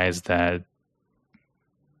realize that,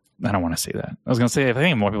 I don't want to say that. I was going to say, if I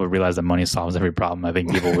think more people realize that money solves every problem, I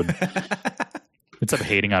think people would instead of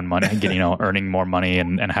hating on money, earning more money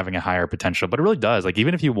and having a higher potential. But it really does. Like,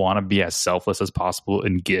 even if you want to be as selfless as possible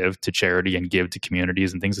and give to charity and give to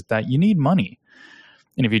communities and things like that, you need money.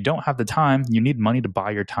 And if you don't have the time, you need money to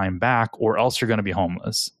buy your time back, or else you're going to be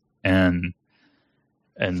homeless. And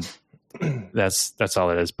that's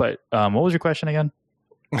all it is. But what was your question again?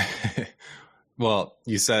 Well,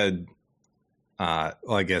 you said,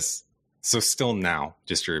 I guess, so still now,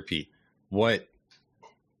 just to repeat,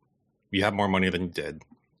 you have more money than you did.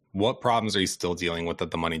 What problems are you still dealing with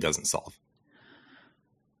that the money doesn't solve?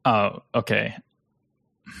 Oh, okay.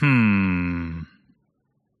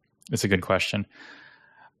 It's a good question.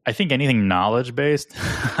 I think anything knowledge-based,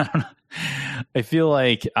 I don't know. I feel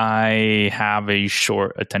like I have a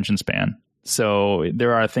short attention span. So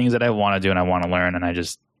there are things that I want to do and I want to learn, and I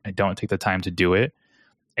don't take the time to do it.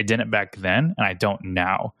 I didn't back then, and I don't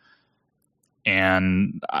now.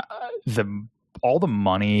 And the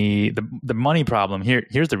money problem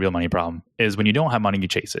here's the real money problem is when you don't have money, you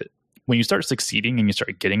chase it. When you start succeeding and you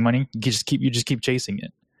start getting money, you just keep chasing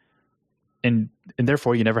it. And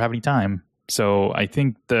therefore you never have any time. So I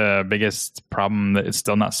think the biggest problem that it's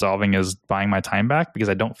still not solving is buying my time back, because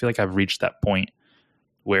I don't feel like I've reached that point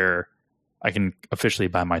where I can officially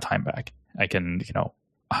buy my time back. I can,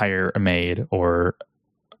 hire a maid or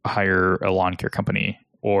hire a lawn care company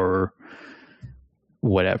or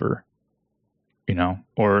whatever,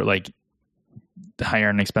 or like hire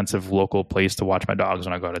an expensive local place to watch my dogs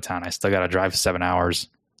when I go out of town. I still got to drive 7 hours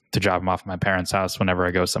to drop them off at my parents' house whenever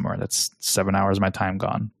I go somewhere. That's 7 hours of my time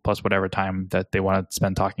gone, plus whatever time that they want to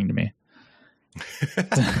spend talking to me.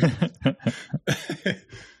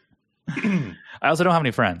 I also don't have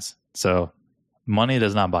any friends, so money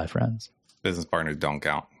does not buy friends. Business partners don't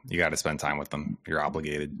count. You got to spend time with them. You're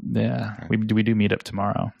obligated. Yeah, we do meet up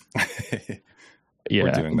tomorrow. Yeah,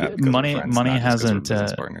 we're doing that. Money hasn't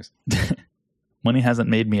business partners. Money hasn't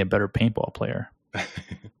made me a better paintball player.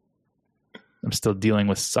 I'm still dealing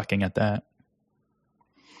with sucking at that.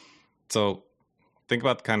 So think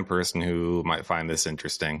about the kind of person who might find this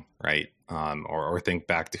interesting, right? Or think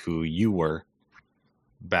back to who you were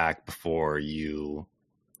back before you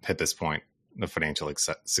hit this point of financial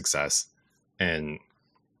success. And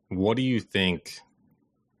what do you think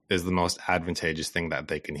is the most advantageous thing that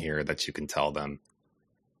they can hear that you can tell them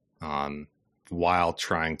while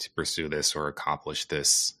trying to pursue this or accomplish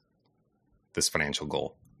this financial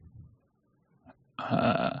goal?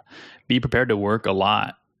 Be prepared to work a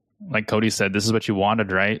lot. Like Cody said, this is what you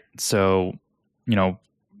wanted, right? So,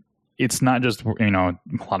 it's not just, a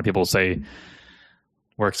lot of people say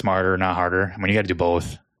work smarter, not harder. I mean, you got to do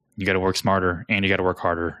both. You got to work smarter and you got to work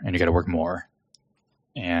harder and you got to work more.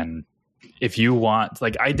 And if you want,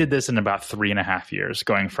 like I did this in about 3.5 years,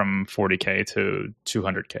 going from 40K to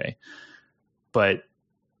 200K. But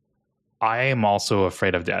I am also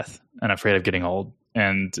afraid of death and afraid of getting old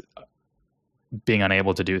and being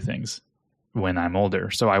unable to do things when I'm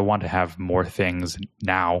older. So I want to have more things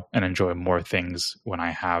now and enjoy more things when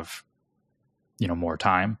I have, more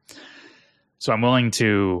time. So I'm willing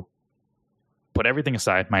to put everything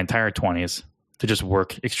aside, my entire 20s, to just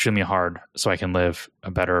work extremely hard so I can live a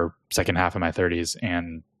better second half of my 30s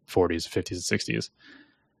and 40s, 50s, and 60s.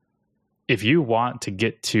 If you want to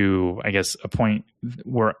get to, I guess, a point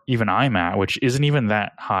where even I'm at, which isn't even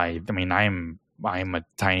that high. I mean, I'm a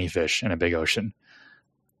tiny fish in a big ocean.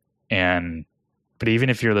 But even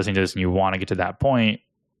if you're listening to this and you want to get to that point,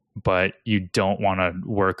 but you don't want to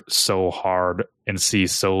work so hard and see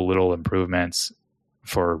so little improvements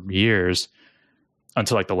for years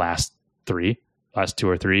until like the last 2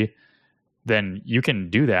 or 3, then you can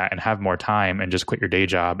do that and have more time and just quit your day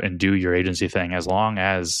job and do your agency thing as long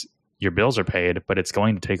as your bills are paid, but it's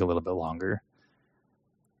going to take a little bit longer.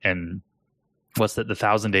 And what's the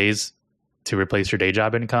 1,000 days to replace your day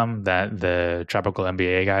job income that the tropical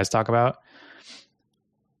MBA guys talk about?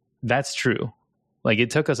 That's true. Like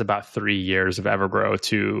it took us about 3 years of Evergrow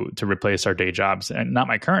to replace our day jobs, and not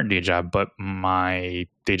my current day job, but my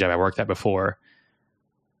day job I worked at before.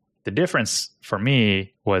 The difference for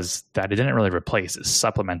me was that it didn't really replace it,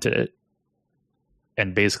 supplemented it,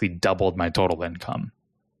 and basically doubled my total income.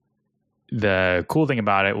 The cool thing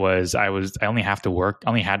about it was I only had to work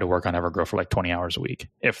on Evergrow for like 20 hours a week,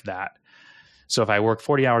 if that. So if I work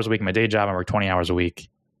 40 hours a week in my day job, I work 20 hours a week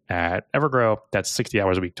at Evergrow, that's 60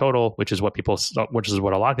 hours a week total, which is what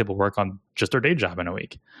a lot of people work on just their day job in a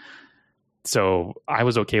week. So I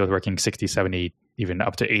was okay with working 60, 70, even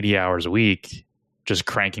up to 80 hours a week, just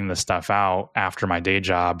cranking the stuff out after my day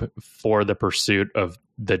job for the pursuit of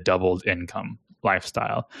the doubled income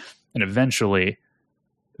lifestyle. And eventually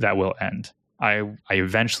that will end. I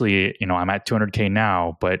eventually, I'm at 200K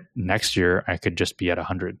now, but next year I could just be at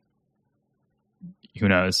 100. Who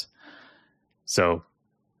knows? So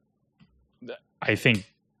I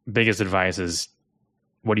think biggest advice is,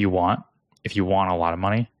 what do you want? If you want a lot of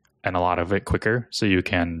money and a lot of it quicker so you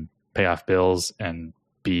can pay off bills and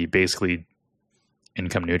be basically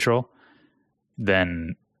income neutral,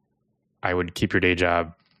 then I would keep your day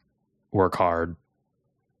job, work hard,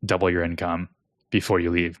 double your income before you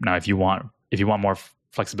leave. Now, if you want more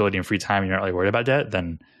flexibility and free time and you're not really worried about debt,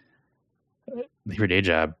 then leave your day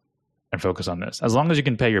job and focus on this. As long as you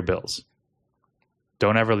can pay your bills.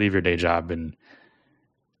 Don't ever leave your day job and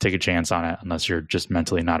take a chance on it unless you're just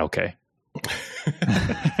mentally not okay.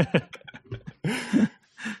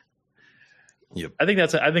 Yep. I think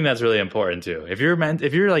that's really important too. If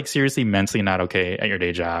you're like seriously mentally not okay at your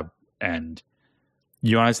day job and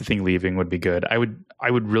you honestly think leaving would be good, I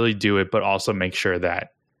would really do it, but also make sure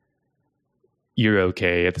that you're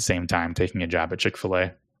okay at the same time taking a job at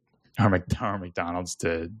Chick-fil-A or McDonald's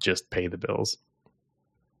to just pay the bills.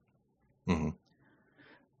 Mm-hmm.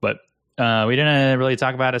 But we didn't really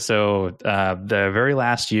talk about it. So the very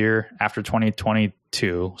last year after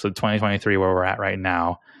 2022, so 2023, where we're at right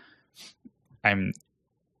now,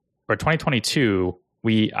 2022,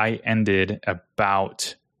 I ended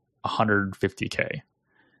about 150K.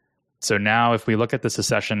 So now if we look at the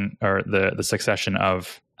succession or the succession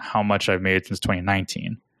of how much I've made since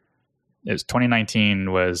 2019,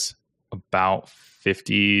 2019 was about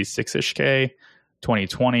 56-ish K.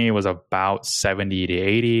 2020 was about 70 to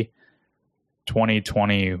 80.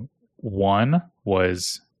 2021, I'll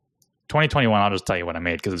just tell you what I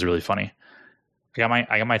made because it's really funny. I got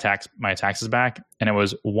my taxes back, and it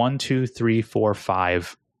was 1, 2, 3, 4,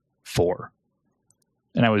 5, 4.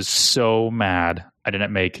 And I was so mad I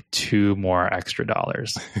didn't make 2 more extra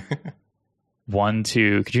dollars. 1,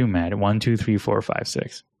 2, could you imagine? 1, 2, 3, 4, 5,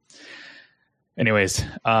 6. Anyways,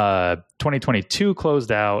 2022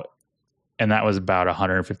 closed out, and that was about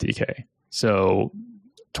 150K. So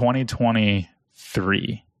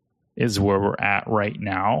 2023, is where we're at right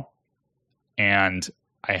now. And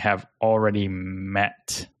I have already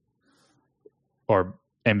met or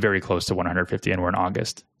am very close to 150, and we're in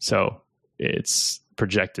August. So it's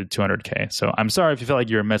projected 200K. So I'm sorry if you feel like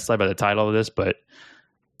you're misled by the title of this, but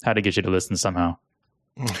had to get you to listen somehow.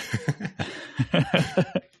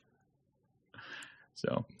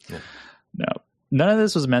 So no, none of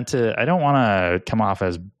this was meant to, I don't want to come off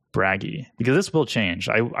as braggy, because this will change.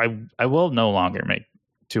 I will no longer make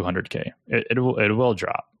 200K. It will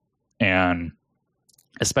drop. And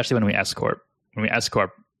especially when we S Corp,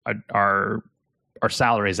 our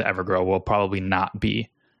salaries at Evergrow will probably not be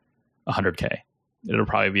 100K. It'll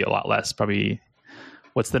probably be a lot less. Probably,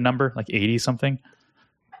 what's the number? Like 80 something?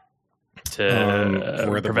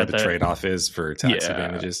 Where the trade-off is for tax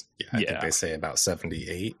advantages. I think they say about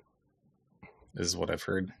 78 is what I've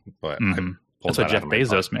heard. But that's what Jeff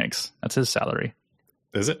Bezos makes. That's his salary.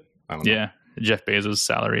 Is it? I don't know. Yeah. Jeff Bezos'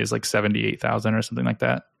 salary is like 78,000 or something like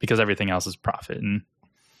that, because everything else is profit and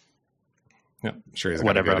sure,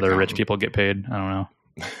 whatever other rich people get paid. I don't know.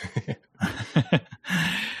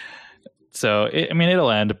 So,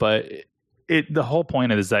 it'll end, but the whole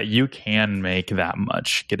point is that you can make that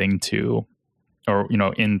much getting to, or,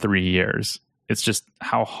 in 3 years. It's just,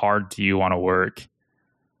 how hard do you want to work?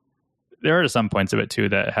 There are some points of it too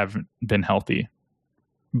that haven't been healthy,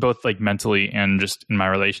 both like mentally and just in my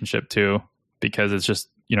relationship too, because it's just,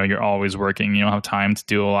 you're always working. You don't have time to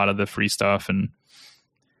do a lot of the free stuff, and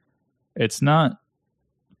it's not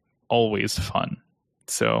always fun.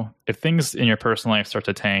 So if things in your personal life start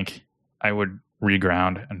to tank, I would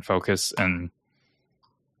reground and focus, and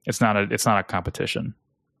it's not a competition.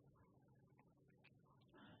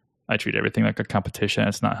 I treat everything like a competition.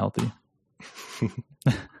 It's not healthy.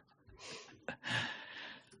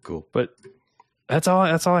 Cool. But that's all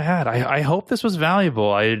I had. I hope this was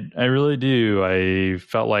valuable. I really do. I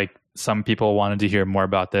felt like some people wanted to hear more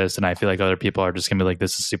about this, and I feel like other people are just gonna be like,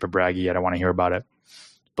 this is super braggy, I don't want to hear about it.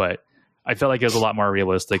 But I felt like it was a lot more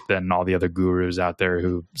realistic than all the other gurus out there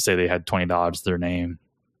who say they had $20 to their name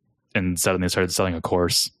and suddenly started selling a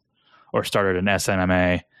course, or started an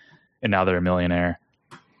SMMA and now they're a millionaire.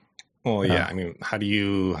 Well, yeah. How do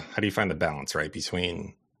you find the balance, right?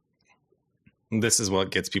 Between this is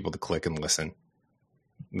what gets people to click and listen.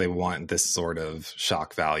 They want this sort of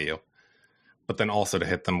shock value, but then also to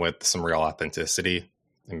hit them with some real authenticity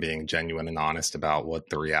and being genuine and honest about what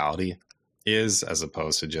the reality is, as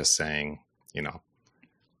opposed to just saying,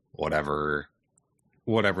 whatever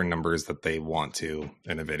numbers that they want to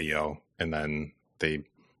in a video, and then they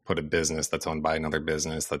put a business that's owned by another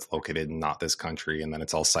business that's located in not this country, and then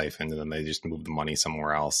it's all siphoned, and then they just move the money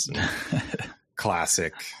somewhere else. And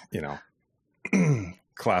classic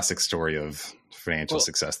story of financial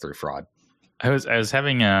success through fraud. I was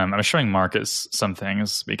showing Marcus some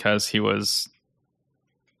things, because he's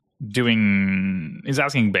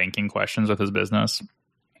asking banking questions with his business,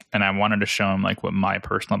 and I wanted to show him like what my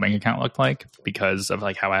personal bank account looked like, because of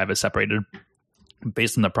like how I have it separated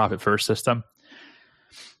based on the profit first system.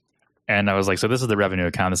 And I was like, so this is the revenue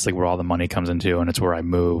account. This is like where all the money comes into, and it's where I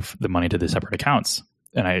move the money to the separate accounts.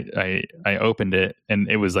 And I opened it, and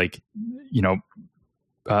it was like,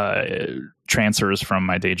 transfers from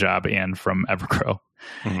my day job and from Evergrow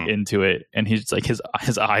into it. And he's like, his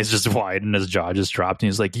eyes just widened, his jaw just dropped, and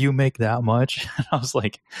he's like, you make that much? And I was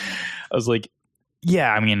like,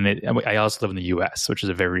 yeah, I also live in the US, which is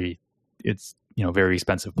very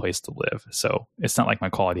expensive place to live. So it's not like my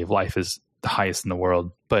quality of life is the highest in the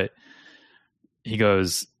world. But he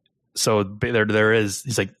goes, so there is,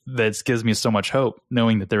 he's like, that gives me so much hope,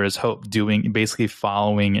 knowing that there is hope, basically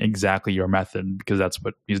following exactly your method, because that's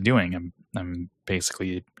what he's doing. I'm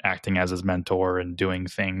basically acting as his mentor and doing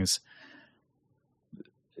things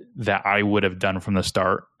that I would have done from the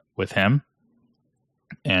start with him.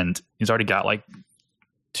 And he's already got like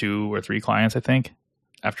 2 or 3 clients, I think,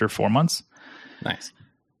 after 4 months. Nice.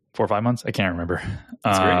 4 or 5 months. I can't remember.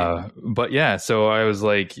 That's but yeah, so I was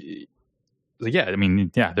like,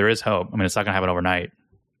 yeah, there is hope. It's not going to happen overnight,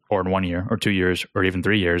 or in 1 year or 2 years or even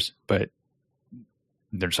 3 years, but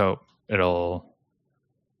there's hope. You'll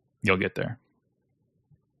get there.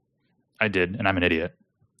 I did, and I'm an idiot.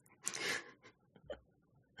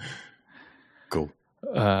 Cool.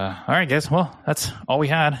 All right, guys. Well, that's all we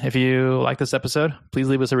had. If you like this episode, please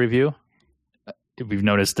leave us a review. We've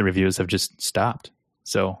noticed the reviews have just stopped.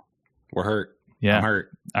 So we're hurt. Yeah.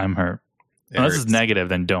 I'm hurt. Unless it's negative,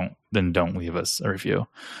 then don't leave us a review.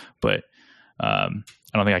 But I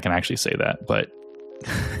don't think I can actually say that. But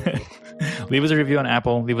leave us a review on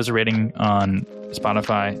Apple. Leave us a rating on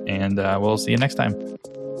Spotify. And we'll see you next time.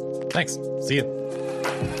 Thanks. See you.